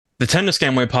The Tennis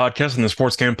Gambling Podcast and the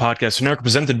Sports Gambling Podcast are now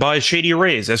presented by Shady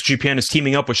Rays. SGPN is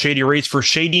teaming up with Shady Rays for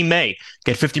Shady May.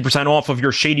 Get 50% off of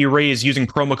your Shady Rays using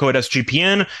promo code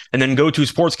SGPN, and then go to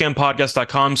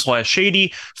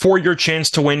sportsgamblingpodcast.com/shady for your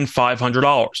chance to win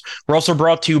 $500. We're also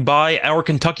brought to you by our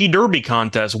Kentucky Derby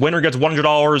contest. Winner gets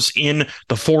 $100 in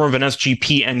the form of an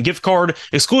SGPN gift card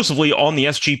exclusively on the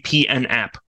SGPN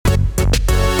app.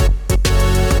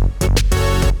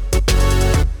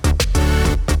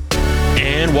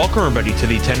 And welcome everybody to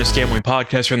the Tennis Gambling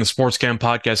Podcast here on the Sports Gambling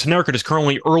Podcast Network. It is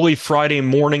currently early Friday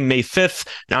morning, May 5th.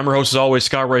 And I'm your host, as always,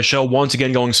 Scott Reichel, once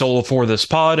again going solo for this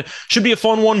pod. Should be a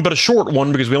fun one, but a short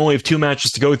one because we only have two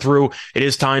matches to go through. It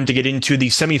is time to get into the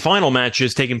semifinal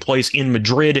matches taking place in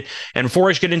Madrid. And before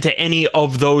I get into any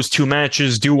of those two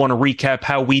matches, do want to recap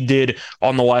how we did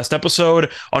on the last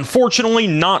episode. Unfortunately,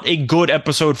 not a good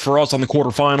episode for us on the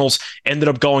quarterfinals. Ended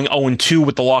up going 0-2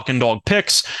 with the lock and dog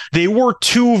picks. They were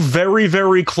two very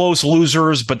close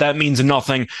losers, but that means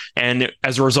nothing, and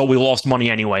as a result, we lost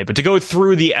money anyway. But to go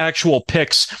through the actual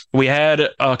picks, we had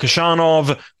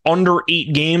Khachanov under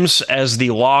 8 games as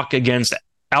the lock against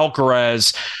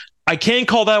Alcaraz. I can't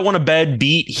call that one a bad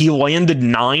beat. He landed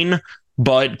 9,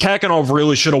 but Khachanov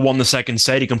really should have won the second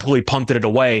set. He completely punted it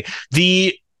away.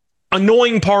 The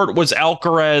annoying part was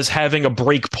Alcaraz having a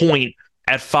break point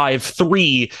at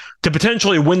 5-3 to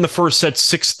potentially win the first set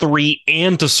 6-3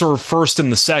 and to serve first in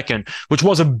the second, which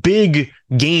was a big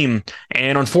game.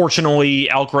 And unfortunately,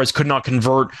 Alcaraz could not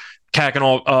convert.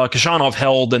 Khachanov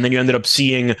held, and then you ended up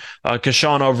seeing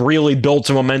Khachanov really build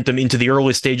some momentum into the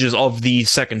early stages of the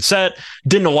second set.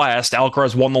 Didn't last.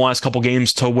 Alcaraz won the last couple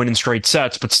games to win in straight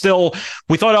sets, but still,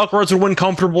 we thought Alcaraz would win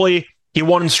comfortably. He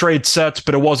won in straight sets,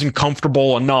 but it wasn't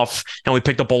comfortable enough, and we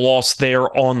picked up a loss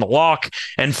there on the lock.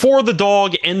 And for the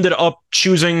dog, ended up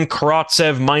choosing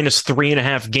Karatsev minus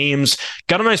 3.5 games.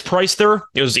 Got a nice price there.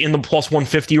 It was in the plus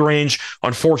 150 range.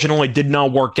 Unfortunately, did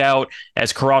not work out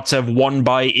as Karatsev won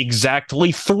by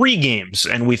exactly 3 games.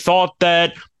 And we thought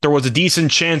that there was a decent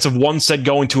chance of one set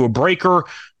going to a breaker,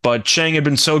 but Chang had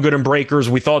been so good in breakers,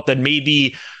 we thought that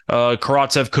maybe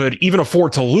Karatsev could even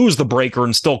afford to lose the breaker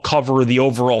and still cover the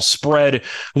overall spread. It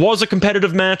was a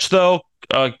competitive match, though.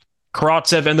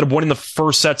 Karatsev ended up winning the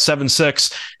first set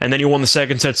 7-6, and then he won the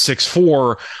second set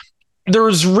 6-4.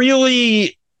 There's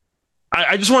really...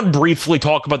 I just want to briefly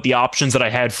talk about the options that I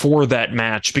had for that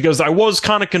match, because I was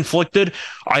kind of conflicted.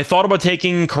 I thought about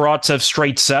taking Karatsev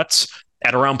straight sets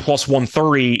at around plus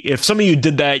 130. If some of you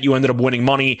did that, you ended up winning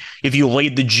money. If you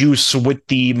laid the juice with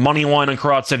the money line on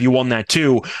Karatsev, you won that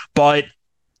too. But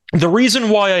the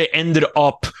reason why I ended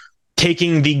up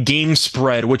taking the game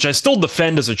spread, which I still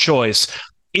defend as a choice,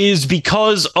 is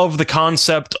because of the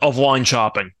concept of line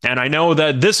shopping. And I know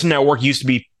that this network used to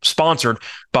be sponsored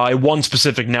by one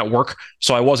specific network,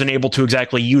 so I wasn't able to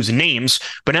exactly use names,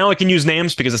 but now I can use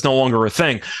names because it's no longer a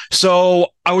thing. So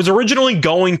I was originally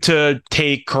going to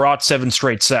take Karatsev in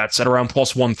straight sets at around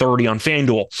plus 130 on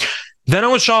FanDuel. Then I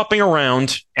was shopping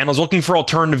around and I was looking for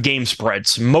alternative game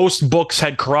spreads. Most books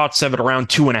had Karatsev at around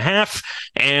 2.5,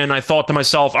 and I thought to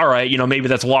myself, all right, maybe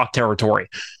that's lock territory.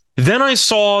 Then I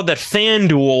saw that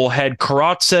FanDuel had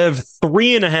Karatsev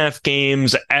 3.5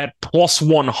 games at plus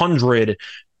 100,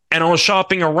 and I was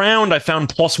shopping around. I found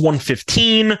plus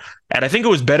 115 at, I think it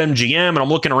was BetMGM, and I'm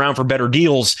looking around for better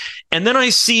deals. And then I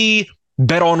see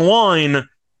BetOnline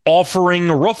offering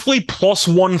roughly plus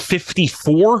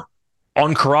 154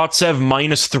 on Karatsev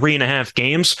minus 3.5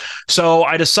 games. So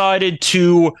I decided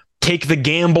to take the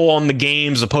gamble on the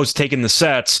games as opposed to taking the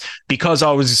sets, because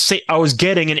I was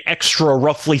getting an extra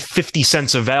roughly 50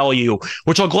 cents of value,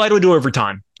 which I'll gladly do every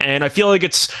time. And I feel like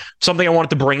it's something I wanted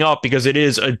to bring up because it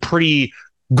is a pretty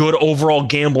good overall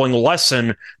gambling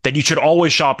lesson that you should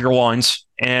always shop your lines,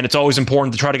 and it's always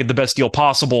important to try to get the best deal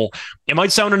possible. It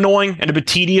might sound annoying and a bit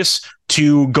tedious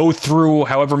to go through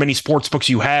however many sports books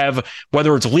you have,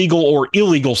 whether it's legal or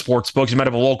illegal sports books. You might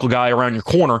have a local guy around your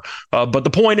corner, but the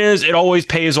point is it always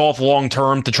pays off long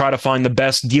term to try to find the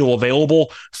best deal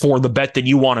available for the bet that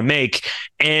you want to make.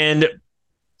 And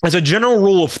as a general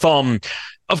rule of thumb,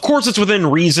 of course, it's within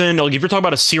reason. Like if you're talking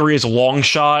about a serious long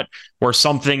shot where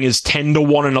something is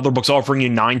 10-1, another book's offering you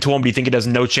 9-1, but you think it has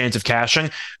no chance of cashing,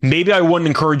 maybe I wouldn't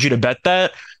encourage you to bet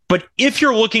that. But if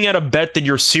you're looking at a bet that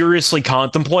you're seriously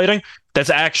contemplating, that's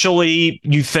actually,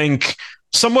 you think,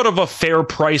 somewhat of a fair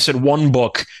price at one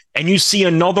book, and you see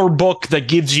another book that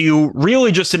gives you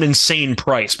really just an insane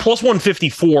price. Plus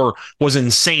 154 was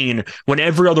insane when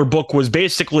every other book was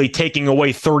basically taking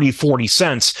away 30, 40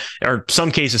 cents, or some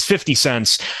cases 50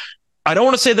 cents. I don't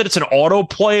want to say that it's an auto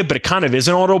play, but it kind of is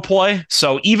an auto play.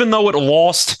 So even though it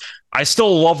lost, I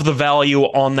still love the value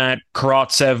on that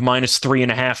Karatsev minus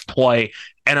 3.5 play.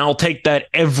 and I'll take that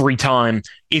every time.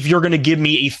 If you're going to give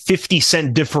me a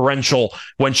 50-cent differential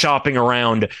when shopping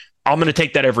around, I'm going to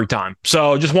take that every time.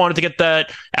 So just wanted to get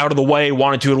that out of the way,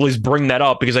 wanted to at least bring that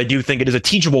up because I do think it is a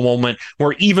teachable moment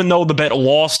where even though the bet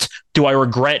lost, do I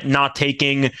regret not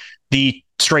taking the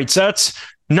straight sets?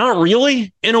 Not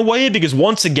really, in a way, because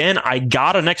once again, I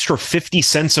got an extra 50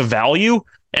 cents of value.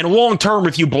 And long term,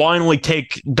 if you blindly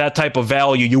take that type of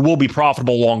value, you will be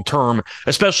profitable long term,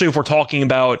 especially if we're talking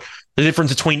about the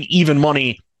difference between even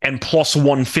money and plus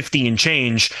 150 and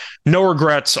change. No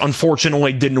regrets,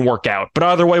 unfortunately, didn't work out. But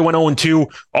either way, went 0-2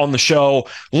 on the show.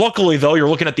 Luckily, though, you're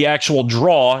looking at the actual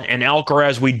draw, and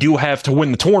Alcaraz, we do have to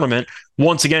win the tournament.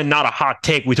 Once again, not a hot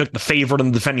take. We took the favorite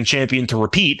and the defending champion to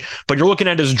repeat, but you're looking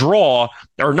at his draw,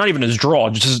 or not even his draw,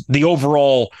 just the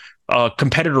overall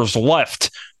competitors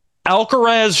left.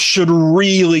 Alcaraz should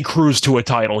really cruise to a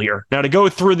title here. Now, to go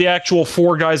through the actual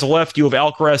four guys left, you have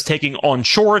Alcaraz taking on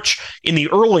Coric in the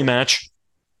early match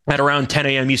at around 10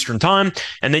 a.m. Eastern time.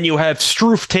 And then you have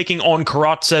Struff taking on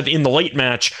Karatsev in the late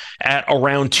match at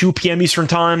around 2 p.m. Eastern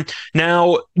time.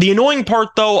 Now, the annoying part,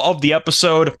 though, of the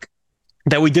episode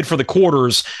that we did for the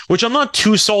quarters, which I'm not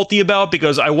too salty about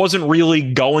because I wasn't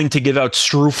really going to give out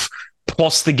Struff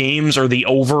plus the games or the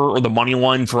over or the money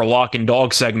line for a lock and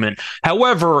dog segment.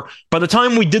 However, by the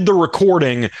time we did the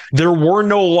recording, there were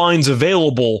no lines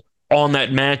available on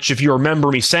that match, if you remember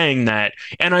me saying that.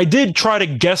 And I did try to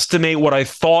guesstimate what I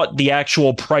thought the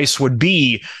actual price would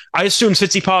be. I assumed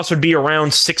Tsitsipas would be around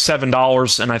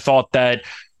 $6-7, and I thought that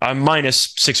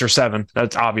minus 6 or 7,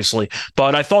 that's obviously.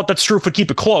 But I thought that Struff would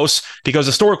keep it close because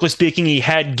historically speaking, he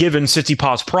had given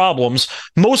Tsitsipas problems,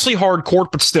 mostly hard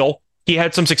court, but still. He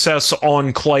had some success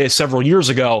on clay several years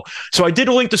ago. So I did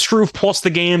link to Struff plus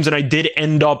the games, and I did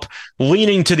end up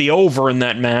leaning to the over in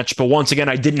that match. But once again,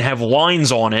 I didn't have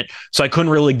lines on it, so I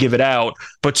couldn't really give it out.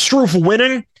 But Struff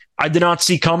winning, I did not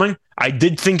see coming. I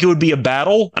did think it would be a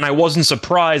battle, and I wasn't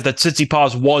surprised that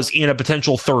Tsitsipas was in a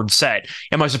potential third set.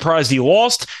 Am I surprised he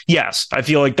lost? Yes. I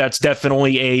feel like that's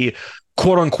definitely a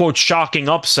quote-unquote shocking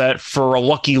upset for a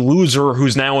lucky loser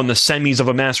who's now in the semis of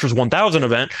a Masters 1000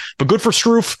 event. But good for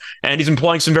Struff, and he's been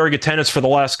playing some very good tennis for the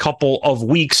last couple of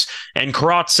weeks. And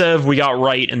Karatsev, we got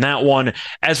right in that one.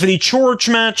 As for the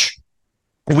Coric match,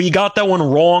 we got that one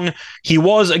wrong. He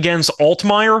was against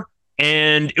Altmaier,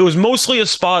 and it was mostly a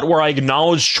spot where I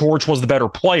acknowledged Coric was the better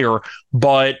player,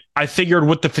 but I figured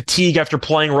with the fatigue after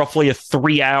playing roughly a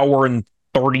 3-hour and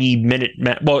 30-minute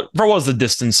well, what was the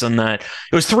distance in that?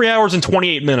 It was 3 hours and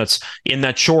 28 minutes in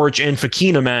that Coric and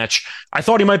Fokina match. I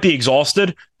thought he might be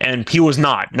exhausted, and he was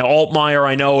not. Now, Altmaier,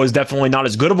 I know, is definitely not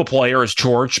as good of a player as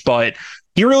Coric, but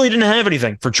he really didn't have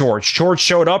anything for Coric. Coric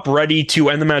showed up ready to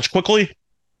end the match quickly,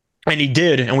 and he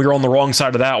did, and we were on the wrong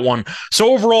side of that one.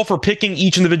 So overall, for picking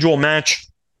each individual match,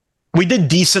 we did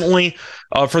decently.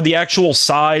 For the actual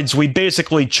sides, we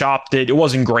basically chopped it. It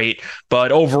wasn't great,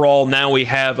 but overall, now we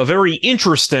have a very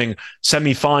interesting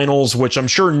semifinals, which I'm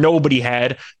sure nobody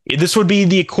had. This would be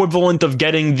the equivalent of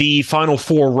getting the Final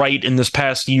Four right in this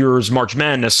past year's March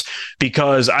Madness,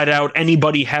 because I doubt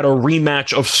anybody had a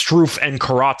rematch of Struff and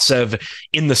Karatsev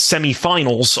in the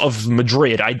semifinals of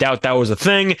Madrid. I doubt that was a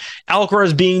thing.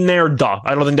 Alcaraz being there, duh.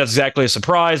 I don't think that's exactly a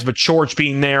surprise, but Coric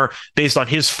being there, based on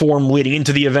his form leading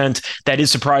into the event, that is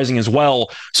surprising as well.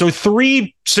 So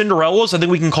 3 Cinderellas, I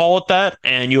think we can call it that,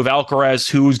 and you have Alcaraz,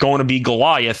 who's going to be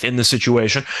Goliath in this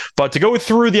situation. But to go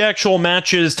through the actual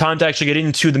matches, time to actually get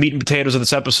into the meat and potatoes of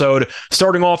this episode,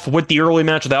 starting off with the early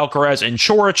match with Alcaraz and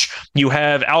Coric. You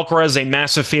have Alcaraz, a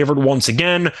massive favorite once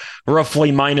again,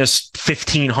 roughly minus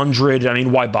 1,500. I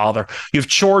mean, why bother? You have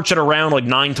Coric at around like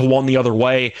 9-1 the other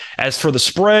way. As for the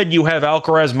spread, you have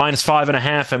Alcaraz minus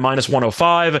 5.5 at minus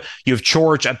 105. You have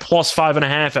Coric at plus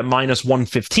 5.5 at minus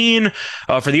 115.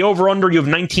 For the over-under, you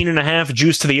have 19.5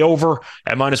 juiced to the over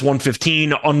at minus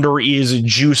 115. Under is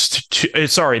juiced to,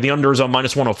 the under is on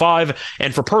minus 105.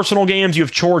 And for personal games, you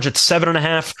have Coric at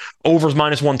 7.5. Over is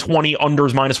minus 120. Under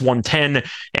is minus 110.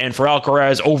 And for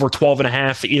Alcaraz, over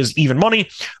 12.5 is even money.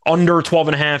 Under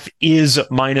 12.5 is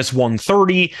minus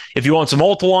 130. If you want some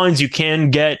multi-lines, you can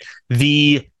get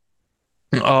the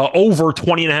over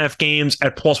 20.5 games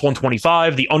at plus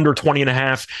 125, the under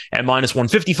 20.5 at minus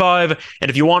 155.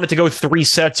 And if you wanted to go 3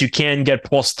 sets, you can get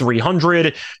plus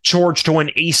 300. Coric to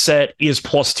win a set is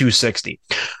plus 260.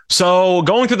 So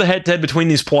going through the head-to-head between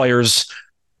these players,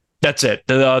 That's it.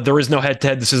 There is no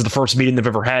head-to-head. This is the first meeting they've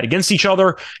ever had against each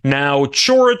other. Now,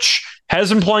 Coric has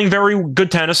been playing very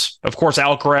good tennis. Of course,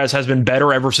 Alcaraz has been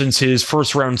better ever since his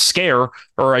first-round scare,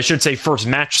 or I should say first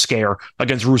match scare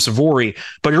against Ruusuvuori.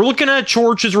 But you're looking at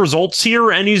Coric's results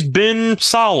here, and he's been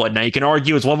solid. Now, you can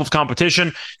argue his level of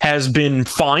competition has been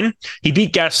fine. He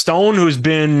beat Gaston, who's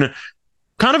been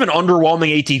kind of an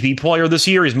underwhelming ATP player this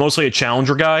year. He's mostly a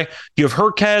challenger guy. You have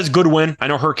Hurkacz, good win. I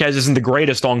know Hurkacz isn't the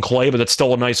greatest on clay, but that's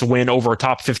still a nice win over a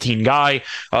top 15 guy.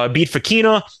 Beat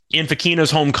Fokina in Fokina's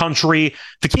home country.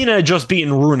 Fokina had just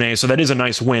beaten Rune, so that is a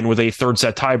nice win with a third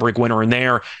set tiebreak winner in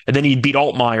there. And then he beat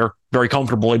Altmaier very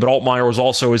comfortably, but Altmaier was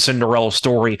also his Cinderella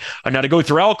story. Now to go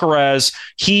through Alcaraz,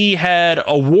 he had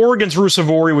a war against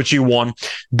Ruusuvuori, which he won.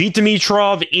 Beat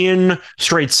Dimitrov in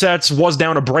straight sets, was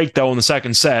down a break though in the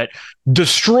second set.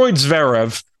 Destroyed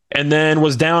Zverev, and then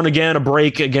was down again a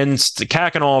break against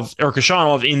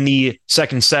Khachanov in the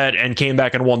second set and came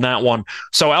back and won that one.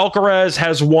 So Alcaraz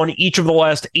has won each of the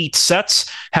last 8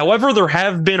 sets. However, there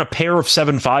have been a pair of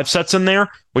 7-5 sets in there,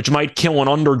 which might kill an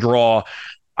underdraw.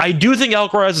 I do think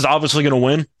Alcaraz is obviously going to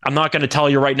win. I'm not going to tell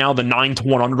you right now the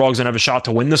 9-1 underdog's going to have a shot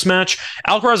to win this match.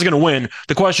 Alcaraz is going to win.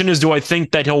 The question is, do I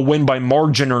think that he'll win by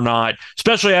margin or not?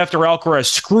 Especially after Alcaraz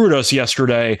screwed us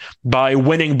yesterday by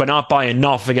winning, but not by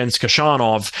enough against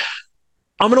Khachanov.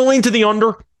 I'm going to lean to the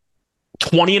under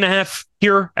 20.5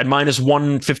 here at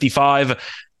 -155.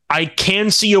 I can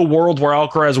see a world where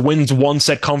Alcaraz wins one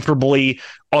set comfortably,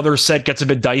 other set gets a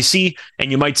bit dicey,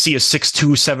 and you might see a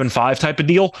 6-2, 7-5 type of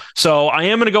deal. So I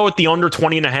am going to go with the under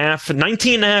 20.5.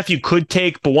 19.5 you could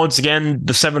take, but once again,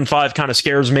 the 7-5 kind of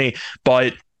scares me.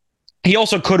 But he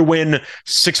also could win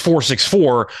 6-4,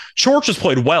 6-4. Coric has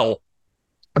played well.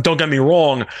 Don't get me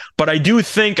wrong, but I do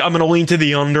think I'm going to lean to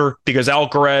the under because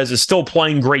Alcaraz is still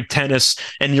playing great tennis,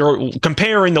 and you're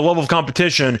comparing the level of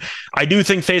competition. I do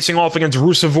think facing off against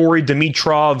Ruusuvuori,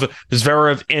 Dimitrov,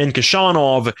 Zverev, and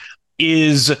Khachanov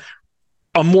is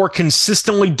a more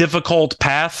consistently difficult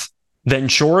path than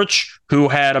Coric, who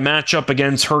had a matchup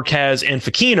against Hurkacz and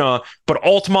Fokina, but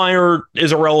Altmaier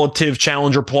is a relative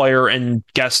challenger player, and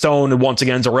Gaston, once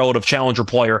again, is a relative challenger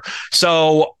player.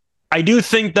 So I do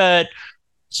think that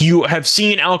you have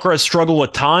seen Alcaraz struggle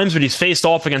at times, but he's faced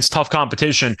off against tough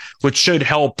competition, which should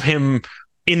help him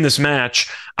in this match.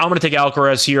 I'm going to take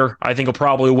Alcaraz here. I think he'll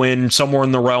probably win somewhere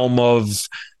in the realm of,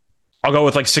 I'll go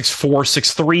with like 6-4,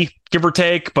 6-3, give or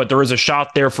take, but there is a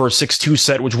shot there for a 6-2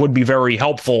 set, which would be very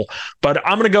helpful. But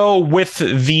I'm going to go with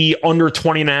the under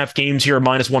 20.5 games here,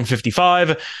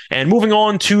 -155. And moving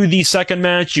on to the second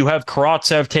match, you have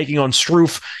Karatsev taking on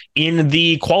Struff in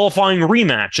the qualifying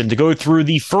rematch. And to go through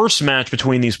the first match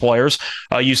between these players,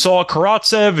 you saw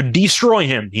Karatsev destroy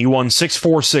him. He won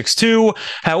 6-4, 6-2.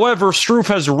 However, Struff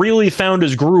has really found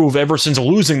his groove ever since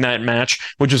losing that match,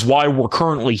 which is why we're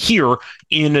currently here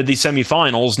in the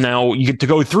semifinals. Now, you get to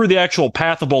go through the actual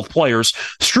path of both players.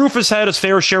 Struff has had his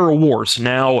fair share of wars.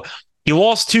 Now, he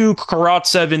lost to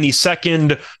Karatsev in the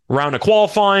second round of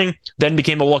qualifying, then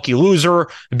became a lucky loser,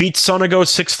 beat Sonego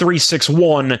 6-3,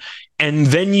 6-1, and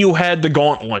then you had the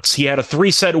gauntlets. He had a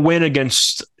 3-set win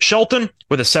against Shelton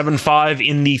with a 7-5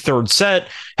 in the third set,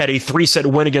 had a 3-set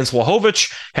win against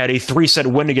Lajovic, had a 3-set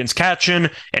win against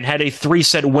Kachin, and had a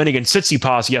 3-set win against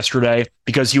Tsitsipas yesterday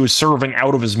because he was serving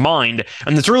out of his mind.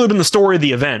 And that's really been the story of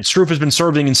the event. Struff has been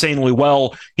serving insanely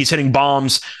well. He's hitting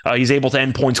bombs. He's able to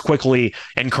end points quickly.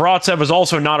 And Karatsev is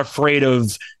also not afraid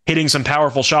of hitting some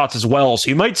powerful shots as well. So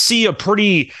you might see a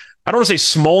pretty, I don't want to say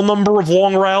small number of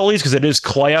long rallies because it is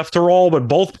clay after all, but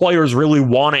both players really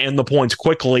want to end the points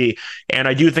quickly. And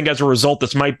I do think as a result,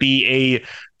 this might be a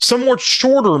somewhat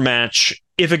shorter match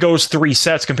if it goes 3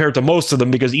 sets compared to most of them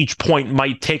because each point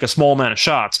might take a small amount of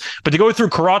shots. But to go through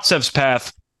Karatsev's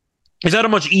path, he's had a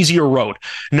much easier road.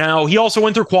 Now, he also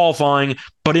went through qualifying,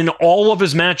 but in all of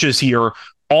his matches here,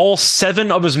 all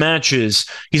 7 of his matches,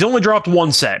 he's only dropped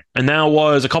 1 set, and that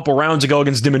was a couple rounds ago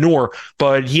against de Minaur,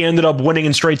 but he ended up winning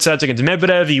in straight sets against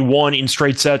Medvedev. He won in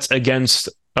straight sets against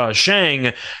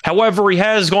Shang. However, he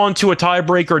has gone to a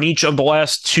tiebreaker in each of the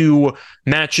last 2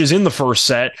 matches in the first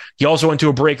set. He also went to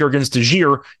a breaker against De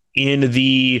Gere in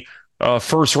the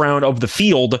first round of the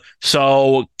field.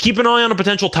 So keep an eye on a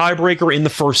potential tiebreaker in the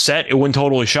first set. It wouldn't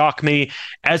totally shock me.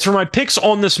 As for my picks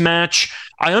on this match,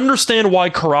 I understand why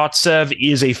Karatsev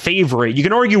is a favorite. You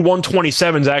can argue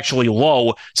 127 is actually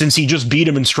low since he just beat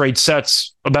him in straight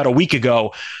sets about a week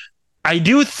ago. I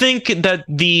do think that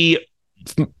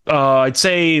I'd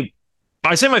say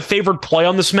my favorite play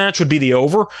on this match would be the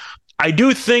over. I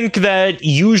do think that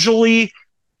usually,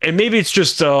 and maybe it's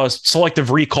just a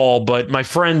selective recall, but my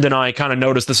friend and I kind of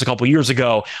noticed this a couple years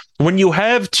ago. When you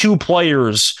have 2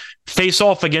 players face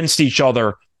off against each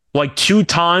other like 2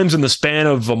 times in the span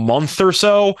of a month or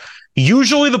so.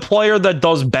 Usually the player that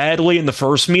does badly in the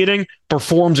first meeting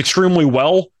performs extremely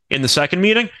well in the second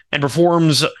meeting and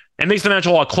performs and makes the match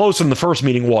a lot closer than the first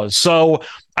meeting was. So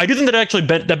I do think that actually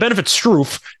that benefits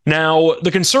Struff. Now,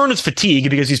 the concern is fatigue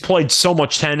because he's played so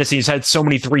much tennis and he's had so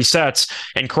many 3 sets,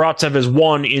 and Karatsev has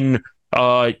won in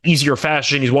easier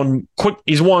fashion.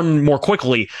 He's won more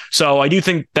quickly. So I do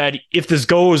think that if this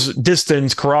goes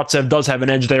distance, Karatsev does have an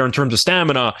edge there in terms of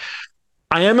stamina.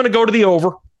 I am going to go to the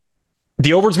over.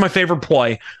 The over is my favorite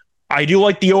play. I do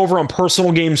like the over on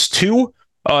personal games too,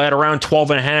 at around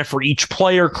 12.5 for each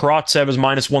player. Karatsev is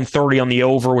minus 130 on the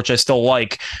over, which I still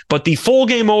like. But the full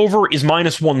game over is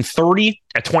minus 130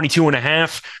 at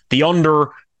 22.5. The under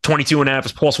 22.5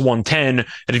 is plus 110. And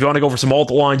if you want to go for some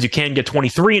alt lines, you can get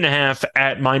 23.5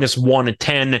 at minus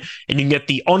 110. And you can get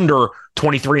the under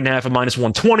 23.5 at minus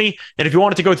 120. And if you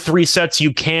wanted to go 3 sets,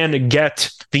 you can get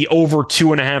the over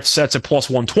 2.5 sets at plus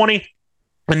 120.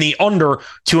 And the under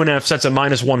 2.5 sets at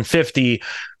minus 150.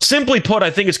 Simply put,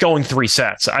 I think it's going 3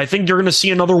 sets. I think you're going to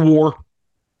see another war.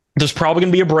 There's probably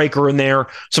going to be a breaker in there.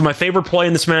 So my favorite play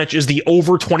in this match is the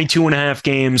over 22.5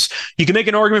 games. You can make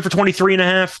an argument for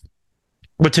 23.5.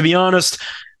 But to be honest,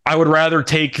 I would rather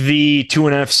take the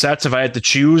 2.5 sets if I had to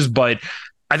choose. But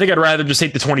I think I'd rather just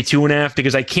take the 22.5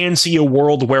 because I can see a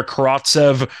world where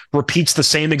Karatsev repeats the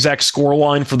same exact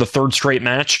scoreline for the 3rd straight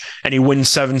match and he wins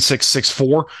 7-6,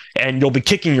 6-4. And you'll be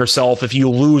kicking yourself if you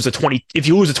lose a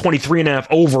 23.5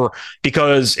 over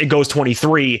because it goes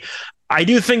 23. I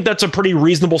do think that's a pretty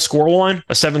reasonable scoreline,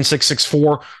 a 7-6,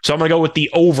 6-4. So I'm going to go with the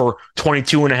over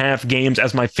 22.5 games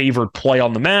as my favorite play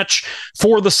on the match.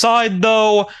 For the side,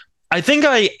 though, I think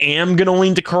I am going to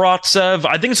lean to Karatsev.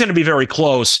 I think it's going to be very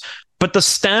close. But the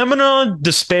stamina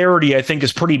disparity, I think,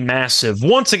 is pretty massive.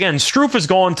 Once again, Struff has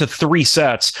gone to 3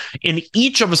 sets in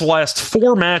each of his last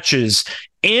 4 matches,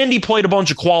 and he played a bunch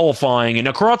of qualifying. And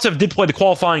now Karatsev did play the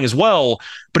qualifying as well,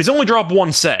 but he's only dropped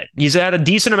 1 set. He's had a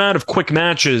decent amount of quick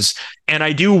matches, and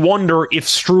I do wonder if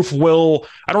Struff will,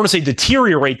 I don't want to say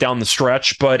deteriorate down the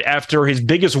stretch, but after his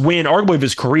biggest win, arguably of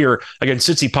his career, against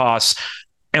Tsitsipas,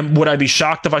 and would I be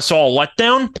shocked if I saw a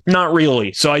letdown? Not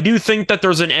really. So I do think that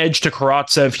there's an edge to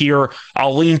Karatsev here.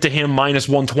 I'll lean to him minus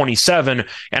 127,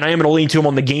 and I am going to lean to him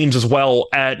on the games as well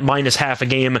at minus half a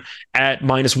game at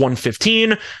minus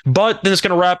 115. But then it's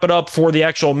going to wrap it up for the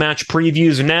actual match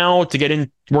previews now. We're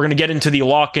going to get into the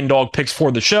lock and dog picks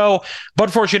for the show. But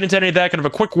before we get into any of that, kind of a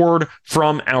quick word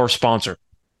from our sponsor.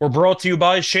 We're brought to you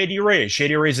by Shady Rays.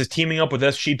 Shady Rays is teaming up with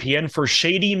SGPN for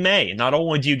Shady May. Not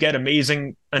only do you get an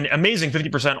amazing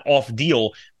 50% off deal,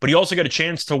 but you also get a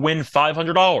chance to win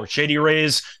 $500. Shady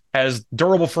Rays has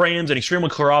durable frames and extremely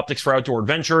clear optics for outdoor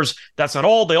adventures. That's not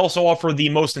all. They also offer the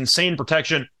most insane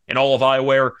protection in all of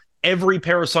eyewear. Every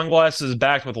pair of sunglasses is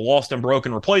backed with lost and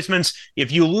broken replacements.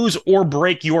 If you lose or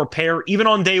break your pair, even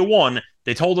on day one,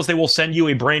 they told us they will send you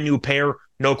a brand new pair,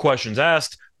 no questions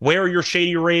asked. Wear your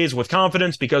Shady Rays with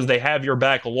confidence because they have your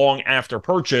back long after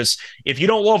purchase. If you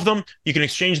don't love them, you can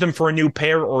exchange them for a new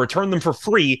pair or return them for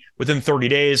free within 30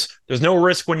 days. There's no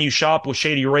risk when you shop with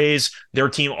Shady Rays. Their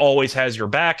team always has your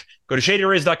back. Go to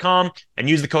shadyrays.com and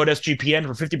use the code SGPN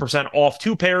for 50% off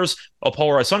 2 pairs of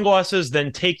polarized sunglasses.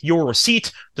 Then take your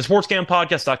receipt to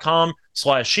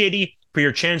sportscampodcast.com/shady for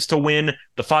your chance to win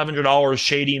the $500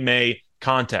 Shady May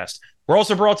contest. We're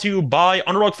also brought to you by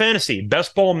Underdog Fantasy.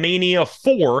 Best Ball Mania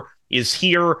 4 is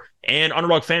here, and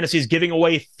Underdog Fantasy is giving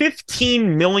away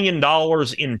 $15 million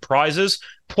in prizes,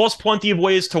 plus plenty of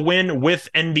ways to win with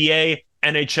NBA,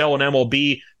 NHL, and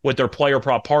MLB with their player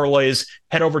prop parlays.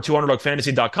 Head over to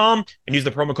UnderdogFantasy.com and use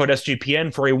the promo code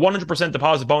SGPN for a 100%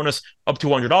 deposit bonus up to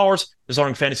 $100. That's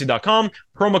UnderdogFantasy.com,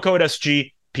 promo code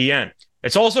SGPN.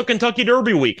 It's also Kentucky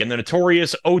Derby week, and the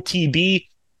notorious OTB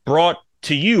brought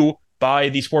to you by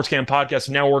the SportsCam Podcast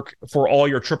Network for all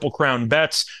your Triple Crown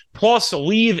bets. Plus,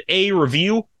 leave a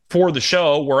review for the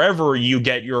show wherever you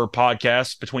get your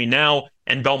podcasts between now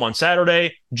and Belmont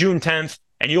Saturday, June 10th,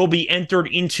 and you'll be entered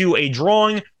into a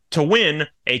drawing to win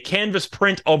a canvas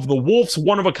print of the Wolf's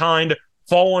one-of-a-kind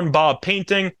Fallen Bob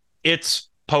painting. It's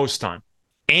post time.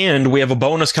 And we have a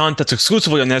bonus contest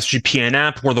exclusively on the SGPN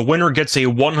app where the winner gets a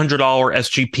 $100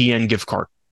 SGPN gift card.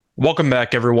 Welcome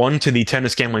back, everyone, to the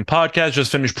Tennis Gambling Podcast.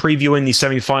 Just finished previewing the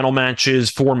semifinal matches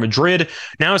for Madrid.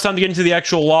 Now it's time to get into the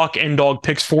actual lock and dog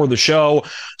picks for the show.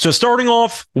 So starting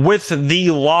off with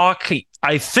the lock,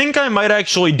 I think I might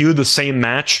actually do the same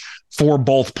match for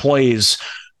both plays.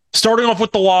 Starting off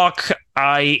with the lock,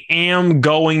 I am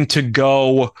going to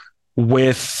go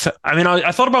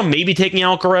I thought about maybe taking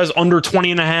Alcaraz under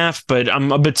 20.5, but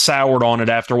I'm a bit soured on it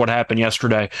after what happened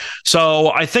yesterday.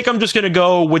 So I think I'm just going to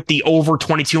go with the over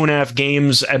 22.5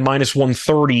 games at minus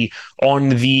 130 in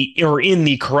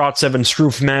the Karatsev and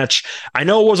Struff match. I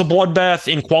know it was a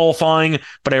bloodbath in qualifying,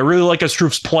 but I really like how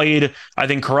Struff's played. I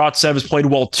think Karatsev has played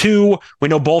well too. We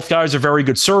know both guys are very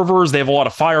good servers. They have a lot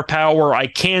of firepower. I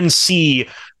can see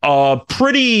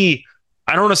pretty,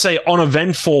 I don't want to say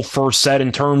uneventful first set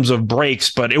in terms of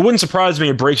breaks, but it wouldn't surprise me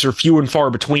if breaks are few and far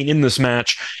between in this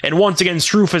match. And once again,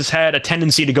 Struff has had a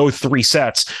tendency to go 3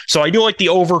 sets. So I do like the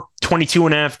over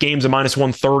 22.5 games at minus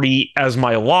 130 as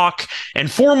my lock.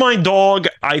 And for my dog,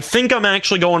 I think I'm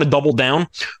actually going to double down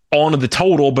on the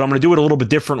total, but I'm going to do it a little bit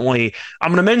differently. I'm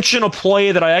going to mention a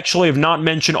play that I actually have not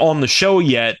mentioned on the show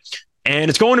yet, and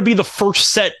it's going to be the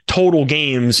first set total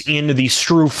games in the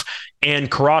Struff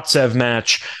and Karatsev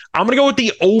match. I'm going to go with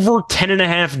the over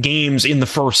 10.5 games in the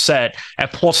first set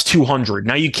at plus 200.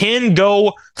 Now, you can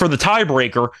go for the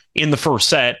tiebreaker in the first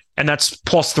set, and that's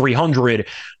plus 300.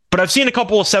 But I've seen a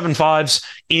couple of 7-5s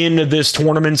in this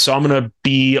tournament, so I'm going to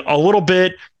be a little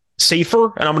bit safer,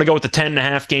 and I'm going to go with the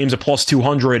 10.5 games at plus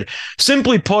 200.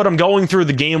 Simply put, I'm going through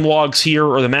the game logs here,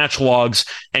 or the match logs,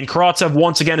 and Karatsev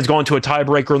once again is going to a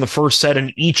tiebreaker in the first set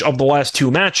in each of the last 2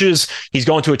 matches. He's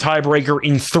going to a tiebreaker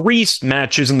in 3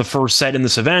 matches in the first set in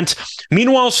this event.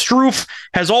 Meanwhile, Struff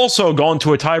has also gone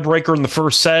to a tiebreaker in the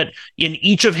first set in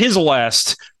each of his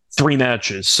last 3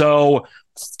 matches. So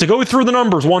to go through the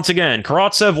numbers once again,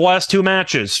 Karatsev last 2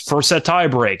 matches, first set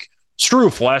tiebreak.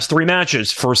 Struff, last 3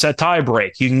 matches, first set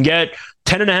tiebreak. You can get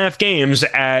 10.5 games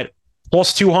at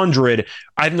plus 200.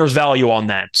 I think there's value on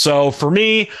that. So for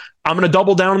me, I'm going to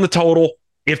double down on the total.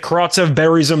 If Karatsev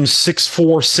buries him 6-4,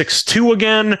 6-2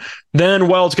 again, then,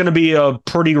 well, it's going to be a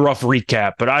pretty rough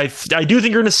recap. But I do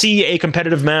think you're going to see a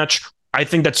competitive match. I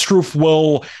think that Struff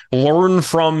will learn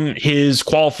from his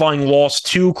qualifying loss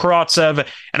to Karatsev,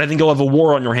 and I think you'll have a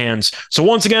war on your hands. So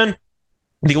once again,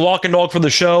 the lock and dog for the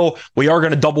show, we are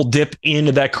going to double dip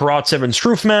into that Karatsev and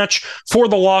Struff match. For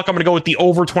the lock, I'm going to go with the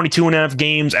over 22.5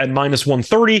 games at minus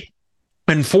 130.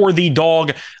 And for the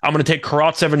dog, I'm going to take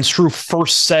Karatsev and Struff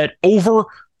first set over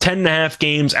 10.5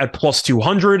 games at plus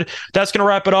 200. That's going to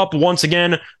wrap it up once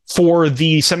again for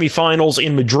the semifinals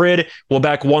in Madrid. We'll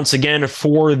back once again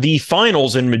for the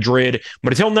finals in Madrid.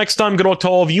 But until next time, good luck to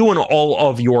all of you and all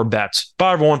of your bets.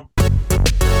 Bye, everyone.